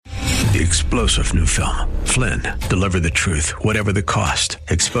The explosive new film, Flynn, deliver the truth, whatever the cost,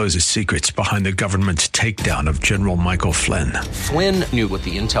 exposes secrets behind the government's takedown of General Michael Flynn. Flynn knew what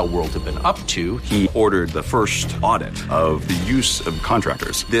the intel world had been up to. He ordered the first audit of the use of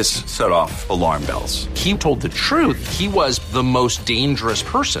contractors. This set off alarm bells. He told the truth. He was the most dangerous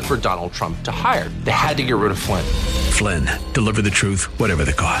person for Donald Trump to hire. They had to get rid of Flynn. Flynn, deliver the truth, whatever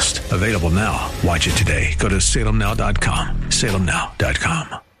the cost. Available now. Watch it today. Go to salemnow.com.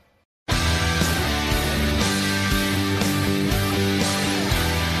 salemnow.com.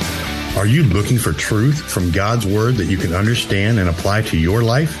 Are you looking for truth from God's Word that you can understand and apply to your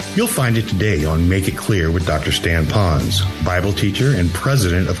life? You'll find it today on Make It Clear with Dr. Stan Pons, Bible teacher and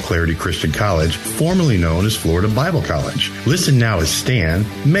president of Clarity Christian College, formerly known as Florida Bible College. Listen now as Stan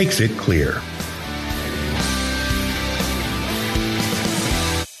makes it clear.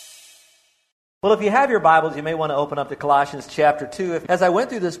 Well, if you have your Bibles, you may want to open up to Colossians chapter 2. As I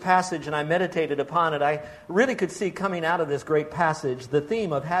went through this passage and I meditated upon it, I really could see coming out of this great passage the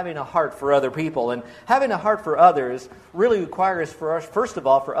theme of having a heart for other people. And having a heart for others really requires for us, first of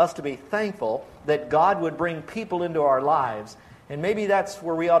all, for us to be thankful that God would bring people into our lives. And maybe that's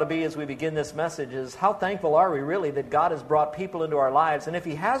where we ought to be as we begin this message, is how thankful are we really that God has brought people into our lives? And if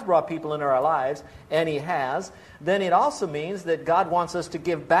He has brought people into our lives, and He has, then it also means that God wants us to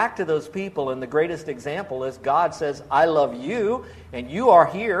give back to those people. And the greatest example is God says, I love you, and you are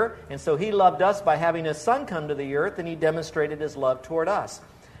here. And so He loved us by having His Son come to the earth, and He demonstrated His love toward us.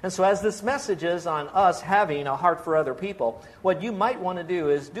 And so as this message is on us having a heart for other people, what you might want to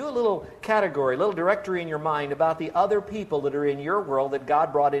do is do a little category, a little directory in your mind about the other people that are in your world that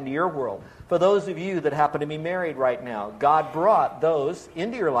God brought into your world. For those of you that happen to be married right now, God brought those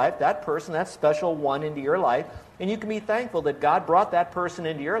into your life, that person, that special one into your life, and you can be thankful that God brought that person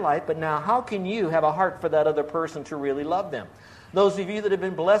into your life, but now how can you have a heart for that other person to really love them? Those of you that have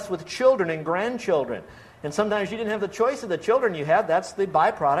been blessed with children and grandchildren, and sometimes you didn't have the choice of the children you had. That's the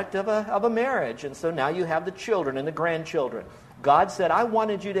byproduct of a marriage. And so now you have the children and the grandchildren. God said, I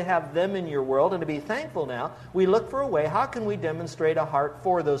wanted you to have them in your world, and to be thankful now, we look for a way, how can we demonstrate a heart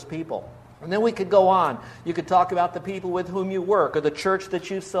for those people? And then we could go on. You could talk about the people with whom you work or the church that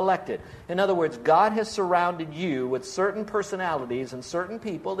you've selected. In other words, God has surrounded you with certain personalities and certain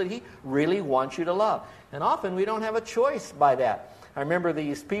people that He really wants you to love. And often we don't have a choice by that. I remember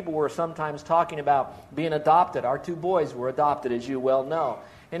these people were sometimes talking about being adopted. Our two boys were adopted, as you well know.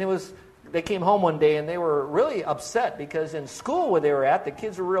 And they came home one day and they were really upset because in school where they were at, the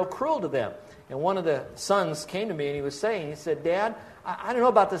kids were real cruel to them. And one of the sons came to me and he said, Dad, I don't know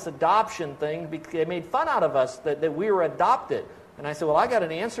about this adoption thing because they made fun out of us that we were adopted. And I said, well, I got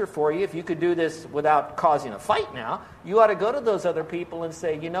an answer for you. If you could do this without causing a fight now, you ought to go to those other people and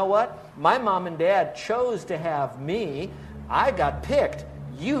say, you know what? My mom and dad chose to have me. I got picked.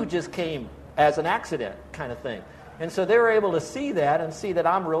 You just came as an accident kind of thing. And so they were able to see that and see that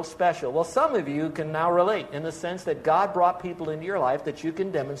I'm real special. Well, some of you can now relate in the sense that God brought people into your life that you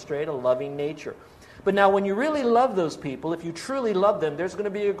can demonstrate a loving nature. But now when you really love those people, if you truly love them, there's going to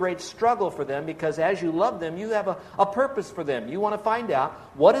be a great struggle for them because as you love them, you have a purpose for them. You want to find out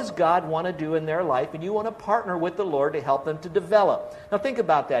what does God want to do in their life, and you want to partner with the Lord to help them to develop. Now think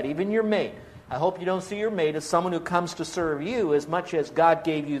about that, even your mate. I hope you don't see your mate as someone who comes to serve you as much as God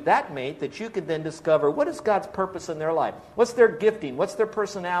gave you that mate, that you could then discover what is God's purpose in their life. What's their gifting? What's their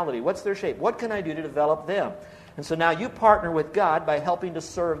personality? What's their shape? What can I do to develop them? And so now you partner with God by helping to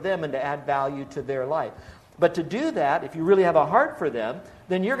serve them and to add value to their life. But to do that, if you really have a heart for them,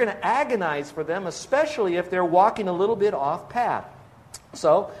 then you're going to agonize for them, especially if they're walking a little bit off path.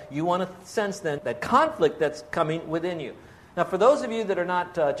 So you want to sense then that conflict that's coming within you. Now, for those of you that are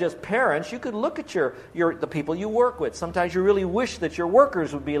not just parents, you could look at the people you work with. Sometimes you really wish that your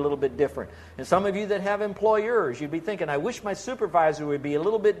workers would be a little bit different. And some of you that have employers, you'd be thinking, I wish my supervisor would be a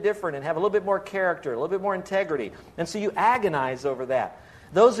little bit different and have a little bit more character, a little bit more integrity. And so you agonize over that.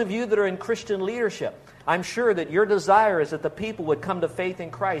 Those of you that are in Christian leadership, I'm sure that your desire is that the people would come to faith in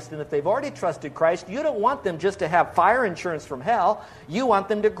Christ. And if they've already trusted Christ, you don't want them just to have fire insurance from hell. You want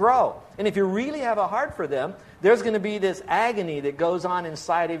them to grow. And if you really have a heart for them, there's going to be this agony that goes on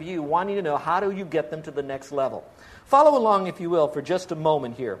inside of you, wanting to know how do you get them to the next level. Follow along, if you will, for just a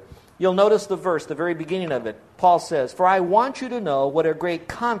moment here. You'll notice the verse, the very beginning of it. Paul says, for I want you to know what a great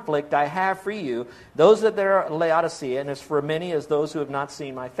conflict I have for you, those that are at Laodicea, and as for many as those who have not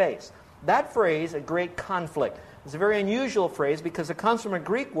seen my face. That phrase, a great conflict, is a very unusual phrase because it comes from a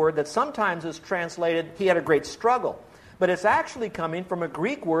Greek word that sometimes is translated, he had a great struggle. But it's actually coming from a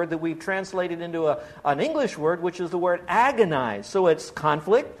Greek word that we've translated into an English word, which is the word agonize. So it's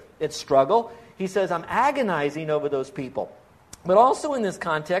conflict, it's struggle. He says, I'm agonizing over those people. But also in this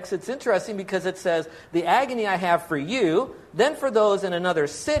context, it's interesting because it says, the agony I have for you, then for those in another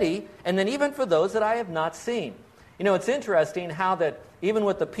city, and then even for those that I have not seen. You know, it's interesting how that even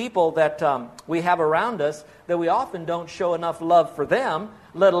with the people that we have around us, that we often don't show enough love for them,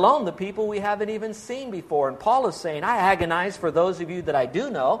 let alone the people we haven't even seen before. And Paul is saying, I agonize for those of you that I do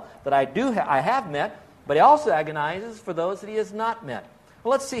know, that I have met, but he also agonizes for those that he has not met.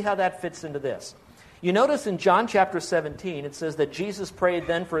 Well, let's see how that fits into this. You notice in John chapter 17, it says that Jesus prayed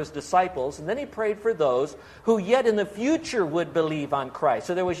then for his disciples, and then he prayed for those who yet in the future would believe on Christ.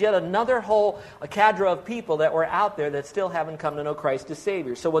 So there was yet another whole cadre of people that were out there that still haven't come to know Christ as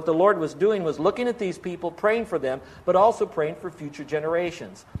Savior. So what the Lord was doing was looking at these people, praying for them, but also praying for future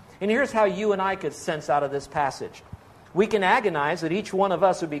generations. And here's how you and I could sense out of this passage. We can agonize that each one of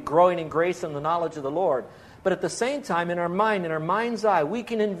us would be growing in grace and the knowledge of the Lord. But at the same time, in our mind, in our mind's eye, we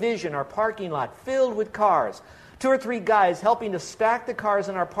can envision our parking lot filled with cars. 2 or 3 guys helping to stack the cars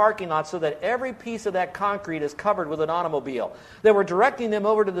in our parking lot so that every piece of that concrete is covered with an automobile. That we're directing them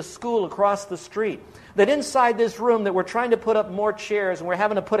over to the school across the street. That inside this room that we're trying to put up more chairs and we're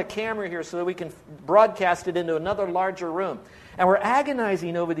having to put a camera here so that we can broadcast it into another larger room. And we're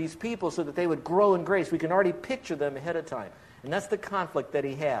agonizing over these people so that they would grow in grace. We can already picture them ahead of time. And that's the conflict that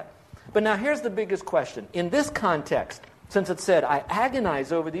he had. But now here's the biggest question. In this context, since it said, I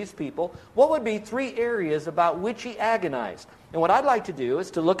agonize over these people, what would be 3 areas about which he agonized? And what I'd like to do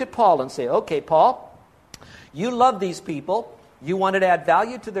is to look at Paul and say, okay, Paul, you love these people. You wanted to add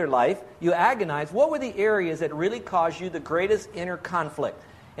value to their life. You agonize. What were the areas that really caused you the greatest inner conflict?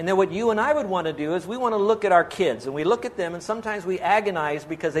 And then what you and I would want to do is we want to look at our kids. And we look at them and sometimes we agonize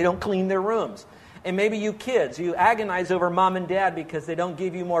because they don't clean their rooms. And maybe you kids, you agonize over mom and dad because they don't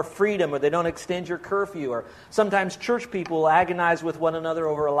give you more freedom or they don't extend your curfew. Or sometimes church people will agonize with one another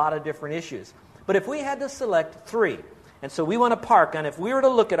over a lot of different issues. But if we had to select 3, and so we want to park on if we were to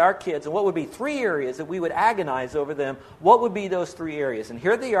look at our kids and what would be 3 areas that we would agonize over them, what would be those 3 areas? And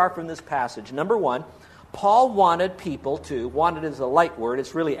here they are from this passage. Number 1, Paul wanted people to, wanted is a light word,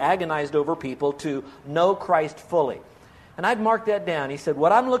 it's really agonized over people to know Christ fully. And I'd mark that down. He said,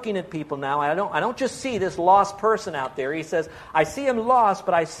 what I'm looking at people now, I don't just see this lost person out there. He says, I see them lost,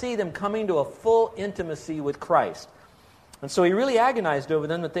 but I see them coming to a full intimacy with Christ. And so he really agonized over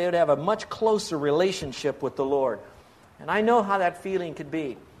them that they would have a much closer relationship with the Lord. And I know how that feeling could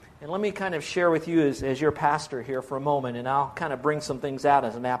be. And let me kind of share with you as your pastor here for a moment, and I'll kind of bring some things out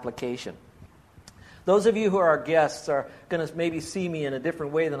as an application. Those of you who are our guests are going to maybe see me in a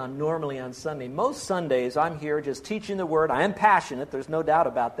different way than I'm normally on Sunday. Most Sundays, I'm here just teaching the Word. I am passionate. There's no doubt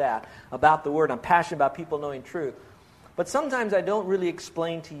about that, about the Word. I'm passionate about people knowing truth. But sometimes I don't really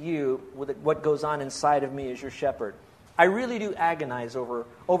explain to you what goes on inside of me as your shepherd. I really do agonize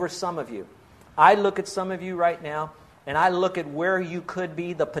over some of you. I look at some of you right now, and I look at where you could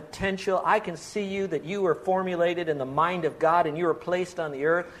be, the potential. I can see you, that you were formulated in the mind of God and you were placed on the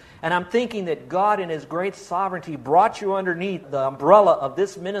earth. And I'm thinking that God in His great sovereignty brought you underneath the umbrella of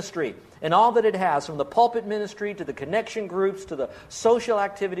this ministry and all that it has, from the pulpit ministry to the connection groups to the social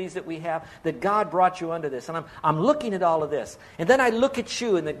activities that we have, that God brought you under this. And I'm looking at all of this. And then I look at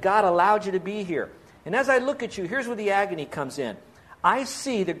you and that God allowed you to be here. And as I look at you, here's where the agony comes in. I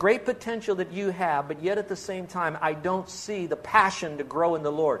see the great potential that you have, but yet at the same time, I don't see the passion to grow in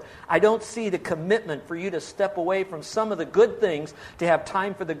the Lord. I don't see the commitment for you to step away from some of the good things to have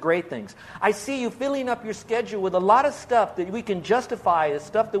time for the great things. I see you filling up your schedule with a lot of stuff that we can justify as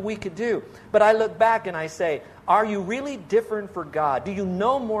stuff that we could do. But I look back and I say, are you really different for God? Do you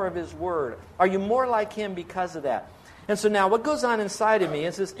know more of His Word? Are you more like Him because of that? And so now what goes on inside of me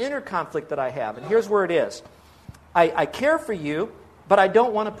is this inner conflict that I have. And here's where it is. I care for you, but I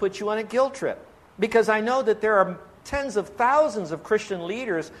don't want to put you on a guilt trip, because I know that there are tens of thousands of Christian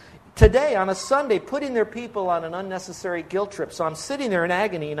leaders today on a Sunday putting their people on an unnecessary guilt trip. So I'm sitting there in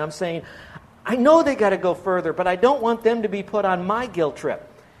agony and I'm saying, I know they got to go further, but I don't want them to be put on my guilt trip.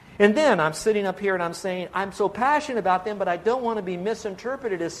 And then I'm sitting up here and I'm saying, I'm so passionate about them, but I don't want to be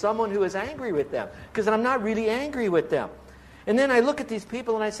misinterpreted as someone who is angry with them, because I'm not really angry with them. And then I look at these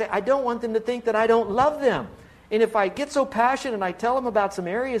people and I say, I don't want them to think that I don't love them. And if I get so passionate and I tell them about some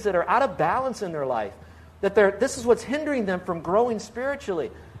areas that are out of balance in their life, that this is what's hindering them from growing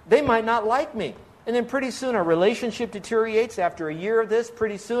spiritually, they might not like me. And then pretty soon our relationship deteriorates. After a year of this,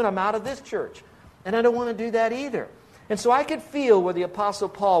 pretty soon I'm out of this church. And I don't want to do that either. And so I could feel where the Apostle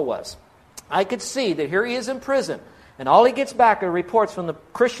Paul was. I could see that here he is in prison, and all he gets back are reports from the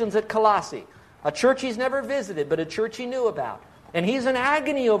Christians at Colossae, a church he's never visited, but a church he knew about. And he's in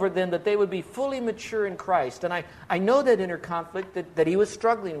agony over them that they would be fully mature in Christ. And I know that inner conflict that he was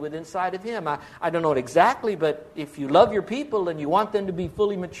struggling with inside of him. I don't know it exactly, but if you love your people and you want them to be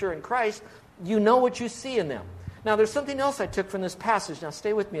fully mature in Christ, you know what you see in them. Now, there's something else I took from this passage. Now,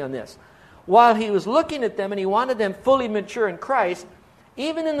 stay with me on this. While he was looking at them and he wanted them fully mature in Christ,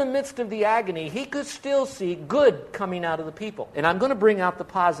 even in the midst of the agony, he could still see good coming out of the people. And I'm going to bring out the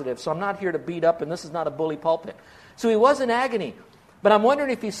positive, so I'm not here to beat up, and this is not a bully pulpit. So he was in agony. But I'm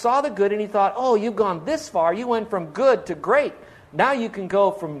wondering if he saw the good and he thought, oh, you've gone this far. You went from good to great. Now you can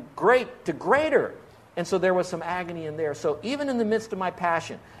go from great to greater. And so there was some agony in there. So even in the midst of my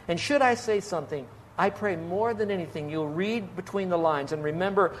passion, and should I say something, I pray more than anything you'll read between the lines and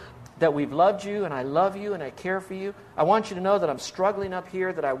remember that we've loved you and I love you and I care for you. I want you to know that I'm struggling up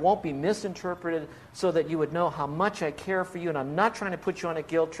here, that I won't be misinterpreted, so that you would know how much I care for you, and I'm not trying to put you on a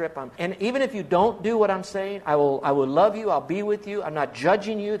guilt trip. And even if you don't do what I'm saying, I will love you, I'll be with you. I'm not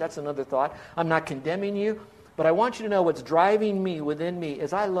judging you, that's another thought. I'm not condemning you. But I want you to know what's driving me within me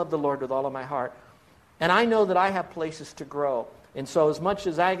is I love the Lord with all of my heart. And I know that I have places to grow. And so as much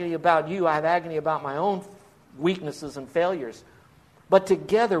as agony about you, I have agony about my own weaknesses and failures. But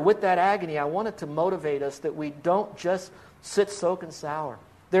together with that agony, I want it to motivate us that we don't just sit soak and sour.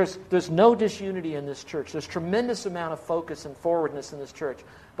 There's no disunity in this church. There's tremendous amount of focus and forwardness in this church.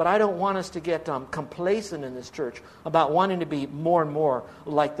 But I don't want us to get complacent in this church about wanting to be more and more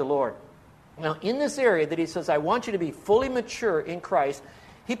like the Lord. Now, in this area that he says, I want you to be fully mature in Christ,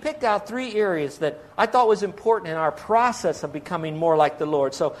 he picked out 3 areas that I thought was important in our process of becoming more like the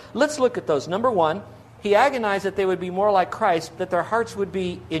Lord. So let's look at those. Number 1, he agonized that they would be more like Christ, that their hearts would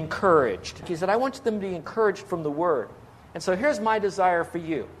be encouraged. He said, I want them to be encouraged from the Word. And so here's my desire for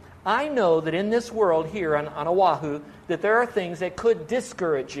you. I know that in this world here on Oahu, that there are things that could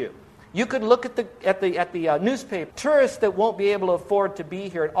discourage you. You could look at the newspaper, tourists that won't be able to afford to be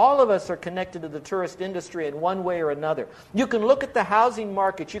here. And all of us are connected to the tourist industry in one way or another. You can look at the housing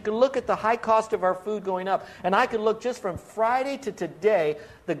market. You can look at the high cost of our food going up. And I could look just from Friday to today,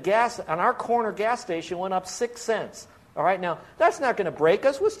 the gas on our corner gas station went up 6 cents. All right, now, that's not going to break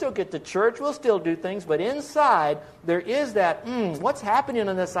us. We'll still get to church. We'll still do things. But inside, there is that, what's happening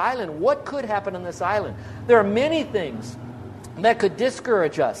on this island? What could happen on this island? There are many things that could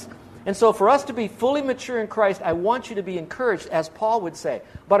discourage us. And so for us to be fully mature in Christ, I want you to be encouraged, as Paul would say.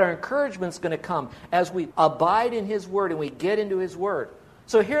 But our encouragement's going to come as we abide in His Word and we get into His Word.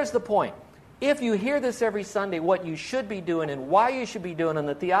 So here's the point. If you hear this every Sunday, what you should be doing and why you should be doing and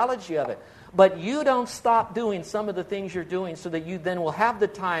the theology of it, but you don't stop doing some of the things you're doing so that you then will have the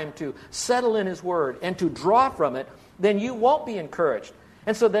time to settle in His Word and to draw from it, then you won't be encouraged.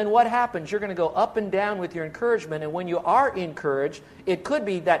 And so then what happens? You're going to go up and down with your encouragement, and when you are encouraged, it could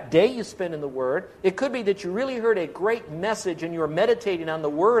be that day you spend in the Word. It could be that you really heard a great message and you were meditating on the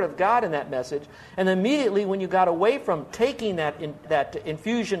Word of God in that message, and immediately when you got away from taking that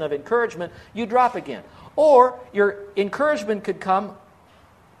infusion of encouragement, you drop again. Or your encouragement could come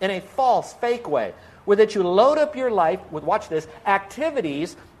in a false, fake way, where that you load up your life with, watch this,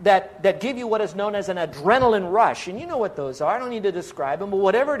 activities that give you what is known as an adrenaline rush. And you know what those are. I don't need to describe them, but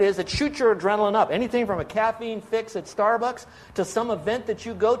whatever it is, it shoots your adrenaline up. Anything from a caffeine fix at Starbucks to some event that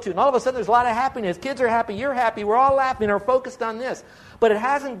you go to. And all of a sudden there's a lot of happiness. Kids are happy, you're happy, we're all laughing, or focused on this. But it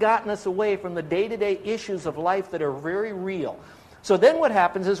hasn't gotten us away from the day-to-day issues of life that are very real. So then what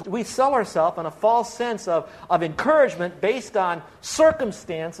happens is we sell ourselves on a false sense of encouragement based on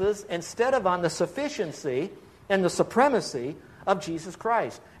circumstances instead of on the sufficiency and the supremacy of Jesus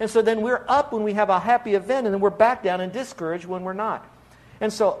Christ. And so then we're up when we have a happy event, and then we're back down and discouraged when we're not.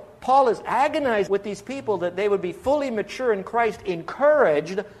 And so Paul is agonized with these people that they would be fully mature in Christ,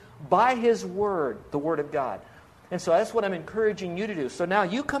 encouraged by His Word, the Word of God. And so that's what I'm encouraging you to do. So now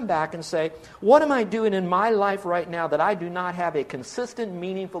you come back and say, what am I doing in my life right now that I do not have a consistent,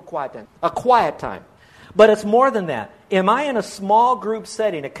 meaningful quiet time? A quiet time. But it's more than that. Am I in a small group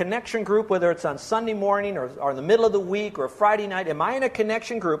setting, a connection group, whether it's on Sunday morning or in the middle of the week or Friday night? Am I in a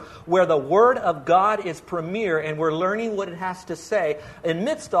connection group where the Word of God is premier and we're learning what it has to say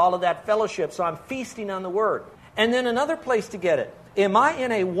amidst all of that fellowship? So I'm feasting on the Word. And then another place to get it. Am I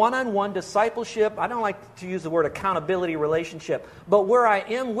in a one-on-one discipleship? I don't like to use the word accountability relationship, but where I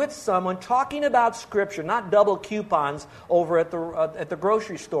am with someone talking about Scripture, not double coupons over at the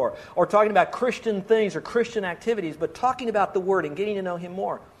grocery store, or talking about Christian things or Christian activities, but talking about the Word and getting to know Him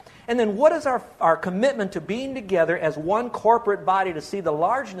more. And then what is our commitment to being together as one corporate body to see the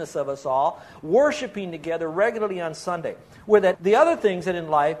largeness of us all, worshiping together regularly on Sunday, where the other things that in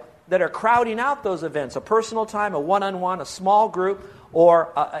life that are crowding out those events, a personal time, a one-on-one, a small group,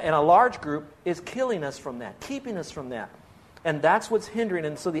 or in a large group, is killing us from that, keeping us from that. And that's what's hindering.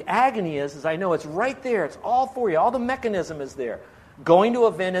 And so the agony is I know it's right there. It's all for you. All the mechanism is there. Going to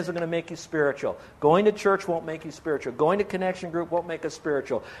an event isn't going to make you spiritual. Going to church won't make you spiritual. Going to connection group won't make us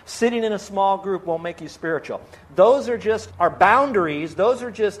spiritual. Sitting in a small group won't make you spiritual. Those are just our boundaries. Those are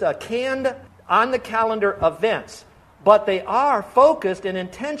just canned, on the calendar events. But they are focused and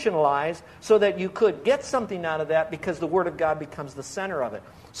intentionalized so that you could get something out of that because the Word of God becomes the center of it.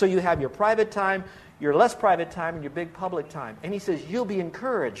 So you have your private time, your less private time, and your big public time. And he says you'll be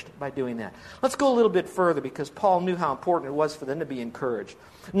encouraged by doing that. Let's go a little bit further because Paul knew how important it was for them to be encouraged.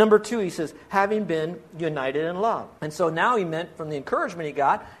 Number 2, he says, having been united in love. And so now he meant from the encouragement he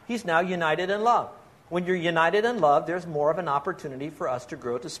got, he's now united in love. When you're united in love, there's more of an opportunity for us to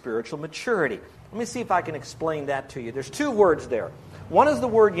grow to spiritual maturity. Let me see if I can explain that to you. There's 2 words there. One is the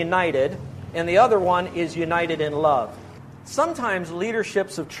word united, and the other one is united in love. Sometimes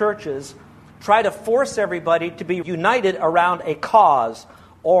leaderships of churches try to force everybody to be united around a cause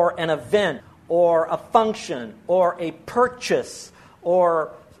or an event or a function or a purchase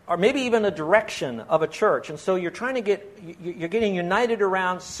or maybe even a direction of a church. And so you're getting united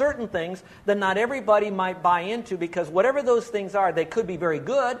around certain things that not everybody might buy into because whatever those things are, they could be very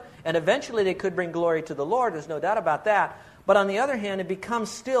good and eventually they could bring glory to the Lord. There's no doubt about that. But on the other hand, it becomes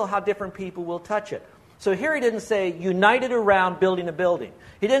still how different people will touch it. So here he didn't say united around building a building.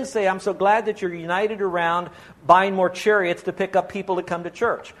 He didn't say, I'm so glad that you're united around buying more chariots to pick up people to come to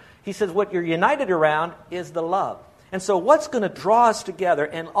church. He says what you're united around is the love. And so what's going to draw us together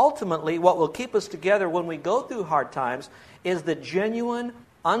and ultimately what will keep us together when we go through hard times is the genuine,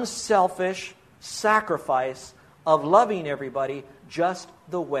 unselfish sacrifice of loving everybody just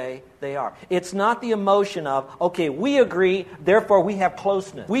the way they are. It's not the emotion of, okay, we agree, therefore we have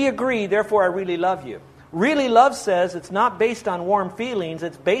closeness. We agree, therefore I really love you. Really love says it's not based on warm feelings,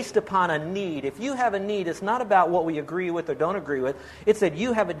 it's based upon a need. If you have a need, it's not about what we agree with or don't agree with. It's that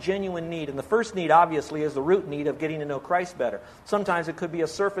you have a genuine need. And the first need, obviously, is the root need of getting to know Christ better. Sometimes it could be a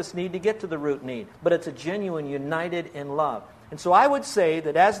surface need to get to the root need. But it's a genuine, united in love. And so I would say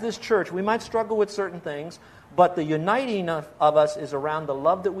that as this church, we might struggle with certain things, but the uniting of us is around the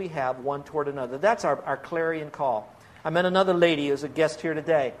love that we have one toward another. That's our clarion call. I met another lady who's a guest here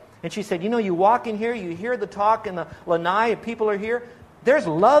today. And she said, you walk in here, you hear the talk in the lanai, and people are here. There's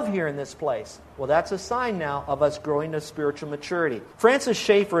love here in this place. Well, that's a sign now of us growing to spiritual maturity. Francis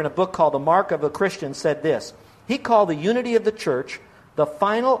Schaeffer, in a book called The Mark of a Christian, said this. He called the unity of the church the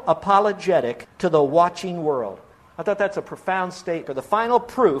final apologetic to the watching world. I thought that's a profound statement. The final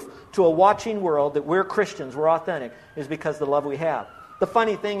proof to a watching world that we're Christians, we're authentic, is because of the love we have. The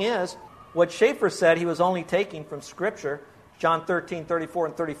funny thing is, what Schaeffer said he was only taking from Scripture, John 13, 34,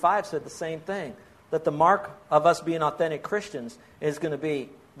 and 35 said the same thing. That the mark of us being authentic Christians is going to be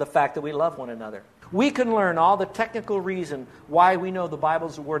the fact that we love one another. We can learn all the technical reason why we know the Bible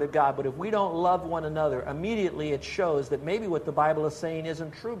is the Word of God, but if we don't love one another, immediately it shows that maybe what the Bible is saying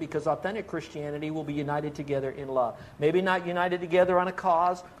isn't true, because authentic Christianity will be united together in love. Maybe not united together on a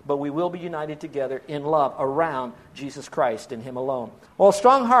cause, but we will be united together in love around Jesus Christ and Him alone. Well, a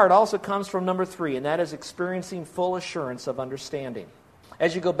strong heart also comes from number 3, and that is experiencing full assurance of understanding.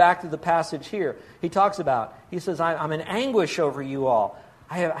 As you go back to the passage here, he says, I'm in anguish over you all.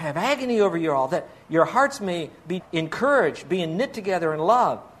 I have agony over you all, that your hearts may be encouraged, being knit together in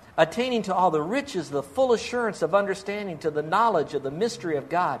love, attaining to all the riches, the full assurance of understanding, to the knowledge of the mystery of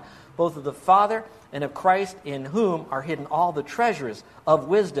God, both of the Father and of Christ, in whom are hidden all the treasures of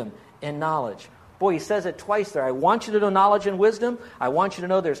wisdom and knowledge. Boy, he says it twice there. I want you to know knowledge and wisdom. I want you to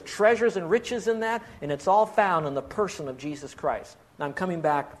know there's treasures and riches in that, and it's all found in the person of Jesus Christ. Now I'm coming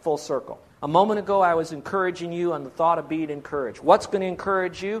back full circle. A moment ago, I was encouraging you on the thought of being encouraged. What's going to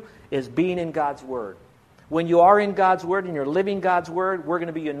encourage you is being in God's Word. When you are in God's Word and you're living God's Word, we're going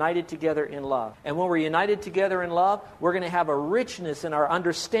to be united together in love. And when we're united together in love, we're going to have a richness in our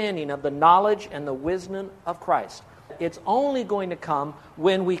understanding of the knowledge and the wisdom of Christ. It's only going to come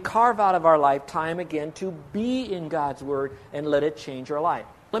when we carve out of our life time again to be in God's Word and let it change our life.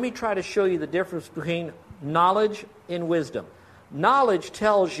 Let me try to show you the difference between knowledge and wisdom. Knowledge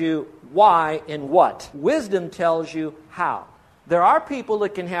tells you why and what. Wisdom tells you how. There are people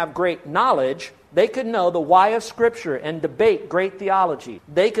that can have great knowledge. They can know the why of Scripture and debate great theology.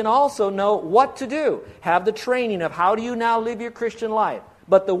 They can also know what to do, have the training of how do you now live your Christian life.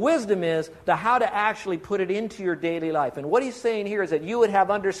 But the wisdom is the how to actually put it into your daily life. And what he's saying here is that you would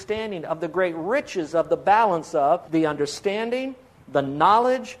have understanding of the great riches of the balance of the understanding, the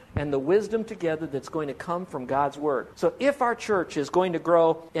knowledge, and the wisdom together that's going to come from God's Word. So if our church is going to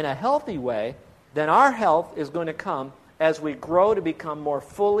grow in a healthy way, then our health is going to come as we grow to become more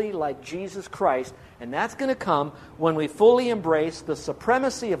fully like Jesus Christ. And that's going to come when we fully embrace the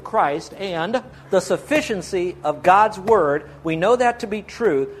supremacy of Christ and the sufficiency of God's Word. We know that to be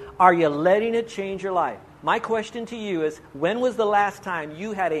true. Are you letting it change your life? My question to you is, when was the last time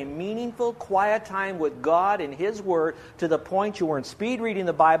you had a meaningful, quiet time with God and His Word to the point you weren't speed reading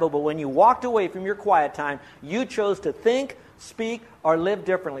the Bible, but when you walked away from your quiet time, you chose to think, speak, or live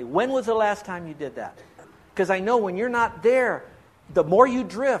differently? When was the last time you did that? Because I know when you're not there, the more you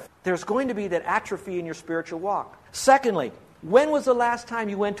drift, there's going to be that atrophy in your spiritual walk. Secondly, when was the last time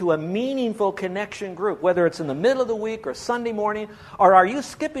you went to a meaningful connection group, whether it's in the middle of the week or Sunday morning, or are you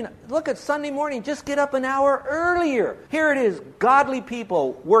skipping? Look, at Sunday morning, just get up an hour earlier. Here it is, godly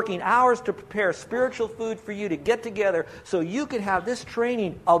people working hours to prepare spiritual food for you to get together so you could have this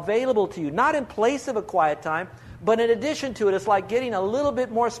training available to you, not in place of a quiet time, but in addition to it. It's like getting a little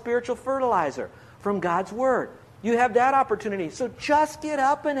bit more spiritual fertilizer from God's Word. You have that opportunity. So just get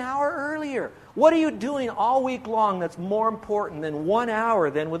up an hour earlier. What are you doing all week long that's more important than 1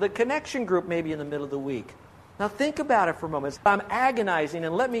 hour than with a connection group maybe in the middle of the week? Now think about it for a moment. I'm agonizing,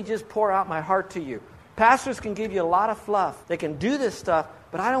 and let me just pour out my heart to you. Pastors can give you a lot of fluff. They can do this stuff,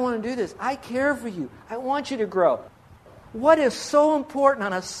 but I don't want to do this. I care for you. I want you to grow. What is so important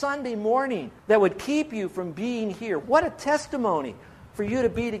on a Sunday morning that would keep you from being here? What a testimony for you to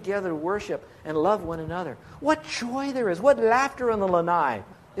be together to worship and love one another. What joy there is. What laughter on the lanai.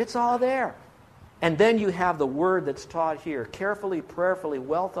 It's all there. And then you have the Word that's taught here, carefully, prayerfully,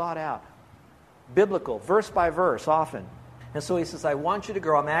 well thought out. Biblical, verse by verse, often. And so he says, I want you to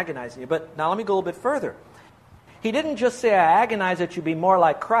grow. I'm agonizing you. But now let me go a little bit further. He didn't just say, I agonize that you be more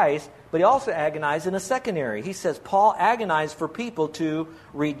like Christ, but he also agonized in a second area. He says, Paul agonized for people to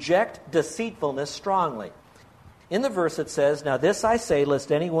reject deceitfulness strongly. In the verse it says, now this I say,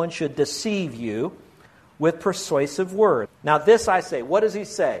 lest anyone should deceive you with persuasive words. Now this I say. What does he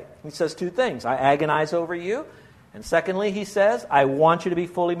say? He says two things. I agonize over you. And secondly, he says, I want you to be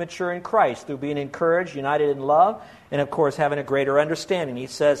fully mature in Christ through being encouraged, united in love, and of course having a greater understanding. He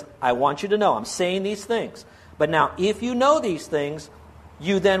says, I want you to know. I'm saying these things. But now, if you know these things,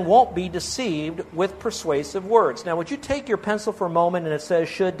 you then won't be deceived with persuasive words. Now, would you take your pencil for a moment and it says,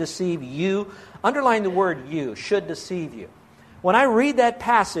 should deceive you? Underline the word you, should deceive you. When I read that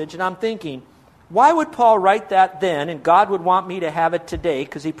passage and I'm thinking, why would Paul write that then and God would want me to have it today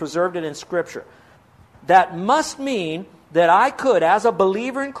because he preserved it in Scripture? That must mean that I could, as a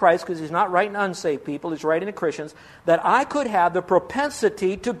believer in Christ, because he's not writing to unsaved people, he's writing to Christians, that I could have the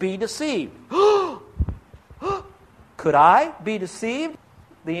propensity to be deceived. Could I be deceived?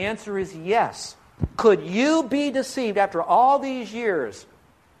 The answer is yes. Could you be deceived after all these years?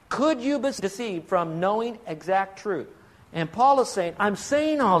 Could you be deceived from knowing exact truth? And Paul is saying, I'm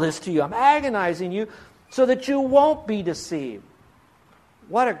saying all this to you. I'm agonizing you so that you won't be deceived.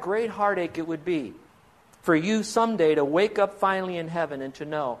 What a great heartache it would be for you someday to wake up finally in heaven and to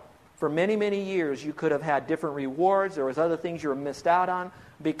know for many, many years you could have had different rewards. There was other things you were missed out on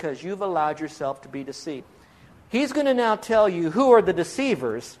because you've allowed yourself to be deceived. He's going to now tell you who are the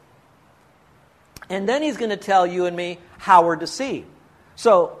deceivers, and then he's going to tell you and me how we're deceived.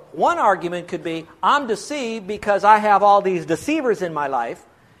 So one argument could be, I'm deceived because I have all these deceivers in my life,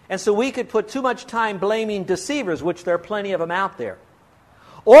 and so we could put too much time blaming deceivers, which there are plenty of them out there.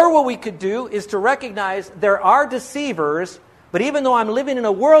 Or what we could do is to recognize there are deceivers, but even though I'm living in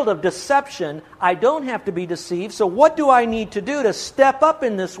a world of deception, I don't have to be deceived. So what do I need to do to step up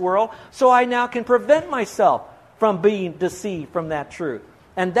in this world so I now can prevent myself from being deceived from that truth?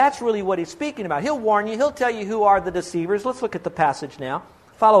 And that's really what he's speaking about. He'll warn you. He'll tell you who are the deceivers. Let's look at the passage now.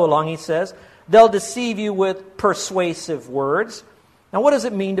 Follow along. He says, they'll deceive you with persuasive words. Now, what does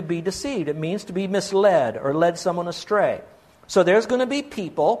it mean to be deceived? It means to be misled or led someone astray. So there's going to be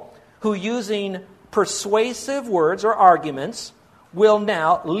people who, using persuasive words or arguments, will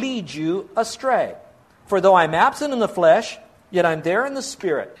now lead you astray. For though I'm absent in the flesh, yet I'm there in the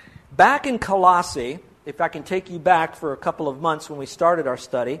Spirit. Back in Colossae, if I can take you back for a couple of months when we started our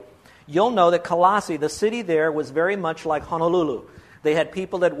study, you'll know that Colossae, the city there, was very much like Honolulu. They had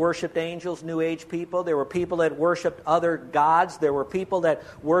people that worshipped angels, New Age people. There were people that worshipped other gods. There were people that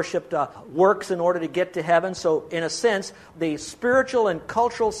worshipped works in order to get to heaven. So, in a sense, the spiritual and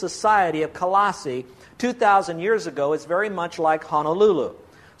cultural society of Colossae 2,000 years ago is very much like Honolulu.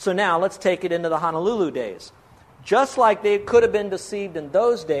 So now, let's take it into the Honolulu days. Just like they could have been deceived in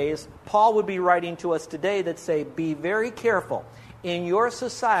those days, Paul would be writing to us today that say, be very careful. In your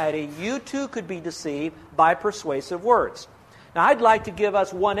society, you too could be deceived by persuasive words. Now, I'd like to give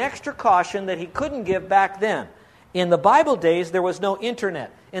us one extra caution that he couldn't give back then. In the Bible days, there was no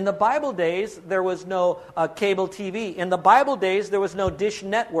internet. In the Bible days, there was no cable TV. In the Bible days, there was no Dish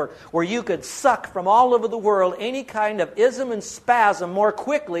Network where you could suck from all over the world any kind of ism and spasm more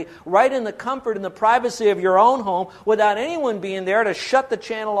quickly right in the comfort and the privacy of your own home without anyone being there to shut the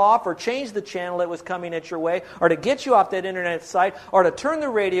channel off or change the channel that was coming at your way or to get you off that internet site or to turn the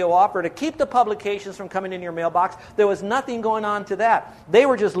radio off or to keep the publications from coming in your mailbox. There was nothing going on to that. They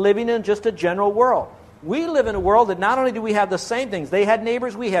were just living in just a general world. We live in a world that not only do we have the same things, they had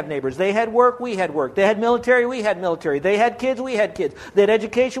neighbors, we have neighbors. They had work, we had work. They had military, we had military. They had kids, we had kids. They had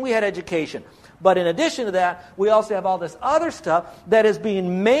education, we had education. But in addition to that, we also have all this other stuff that is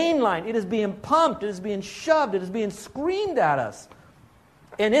being mainlined. It is being pumped. It is being shoved. It is being screamed at us.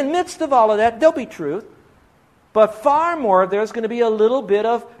 And in the midst of all of that, there'll be truth. But far more, there's going to be a little bit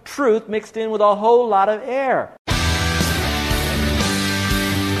of truth mixed in with a whole lot of air.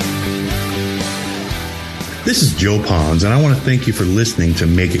 This is Joe Pons, and I want to thank you for listening to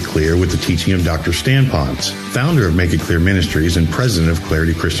Make It Clear with the teaching of Dr. Stan Pons, founder of Make It Clear Ministries and president of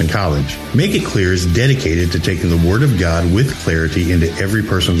Clarity Christian College. Make It Clear is dedicated to taking the Word of God with clarity into every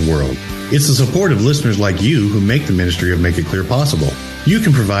person's world. It's the support of listeners like you who make the ministry of Make It Clear possible. You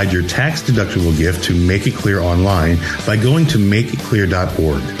can provide your tax-deductible gift to Make It Clear online by going to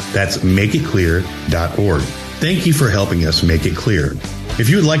makeitclear.org. That's makeitclear.org. Thank you for helping us make it clear. If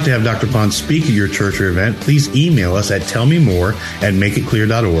you would like to have Dr. Pons speak at your church or event, please email us at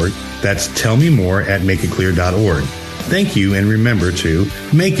tellmemore@makeitclear.org. That's tellmemore@makeitclear.org. Thank you, and remember to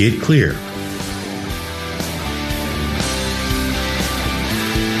make it clear.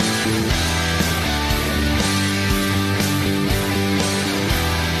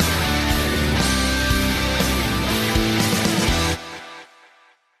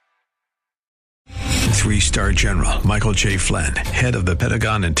 Three-star General Michael J. Flynn, head of the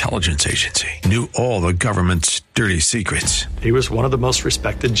Pentagon Intelligence Agency, knew all the government's dirty secrets. He was one of the most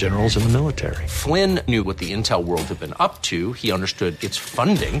respected generals in the military. Flynn knew what the intel world had been up to. He understood its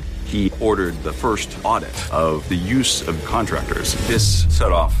funding. He ordered the first audit of the use of contractors. This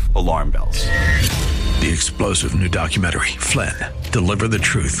set off alarm bells. The explosive new documentary, Flynn, Deliver the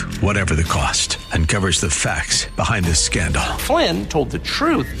Truth, Whatever the Cost, uncovers the facts behind this scandal. Flynn told the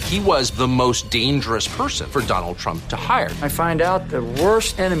truth. He was the most dangerous person for Donald Trump to hire. I find out the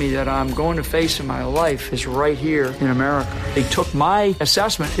worst enemy that I'm going to face in my life is right here in America. They took my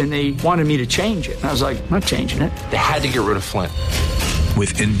assessment and they wanted me to change it. And I was like, I'm not changing it. They had to get rid of Flynn.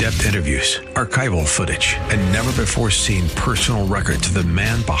 With in-depth interviews, archival footage, and never-before-seen personal records of the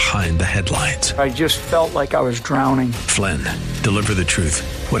man behind the headlines. I just felt like I was drowning. Flynn, Deliver the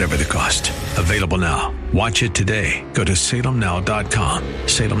Truth, Whatever the Cost. Available now. Watch it today. Go to salemnow.com.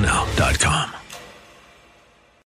 salemnow.com.